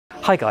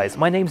Hi guys,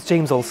 my name's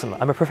James Olsen.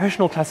 I'm a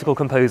professional classical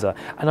composer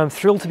and I'm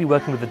thrilled to be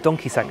working with the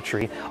Donkey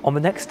Sanctuary on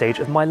the next stage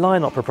of my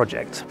lion opera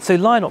project. So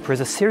lion opera is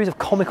a series of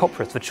comic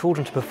operas for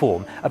children to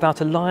perform about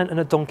a lion and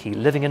a donkey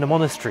living in a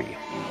monastery.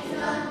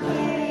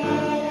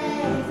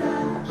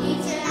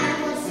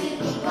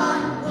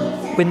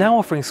 We're now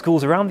offering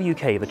schools around the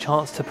UK the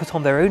chance to put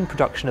on their own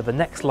production of the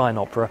next lion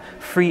opera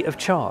free of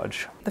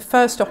charge. The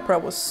first opera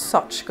was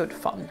such good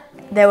fun.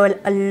 There were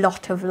a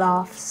lot of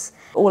laughs.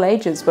 All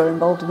ages were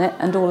involved in it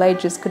and all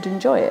ages could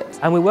enjoy it.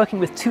 And we're working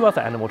with two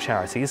other animal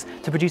charities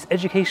to produce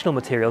educational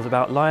materials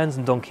about lions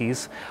and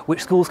donkeys,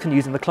 which schools can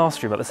use in the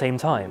classroom at the same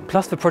time.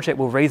 Plus the project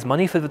will raise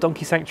money for the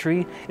Donkey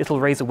Sanctuary, it'll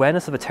raise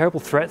awareness of the terrible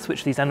threats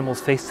which these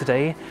animals face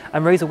today,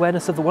 and raise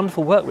awareness of the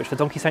wonderful work which the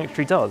Donkey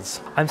Sanctuary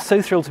does. I'm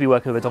so thrilled to be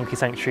working with the Donkey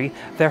Sanctuary.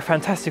 They're a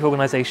fantastic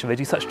organisation, they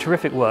do such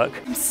terrific work.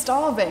 I'm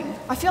starving.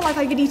 I feel like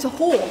I could eat a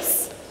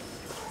horse.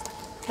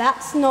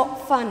 That's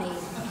not funny.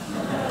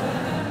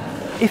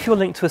 If you're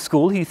linked to a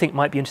school who you think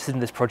might be interested in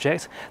this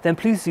project, then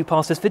please do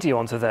pass this video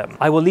on to them.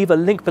 I will leave a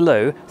link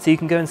below so you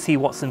can go and see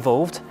what's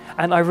involved,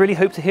 and I really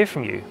hope to hear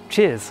from you.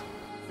 Cheers!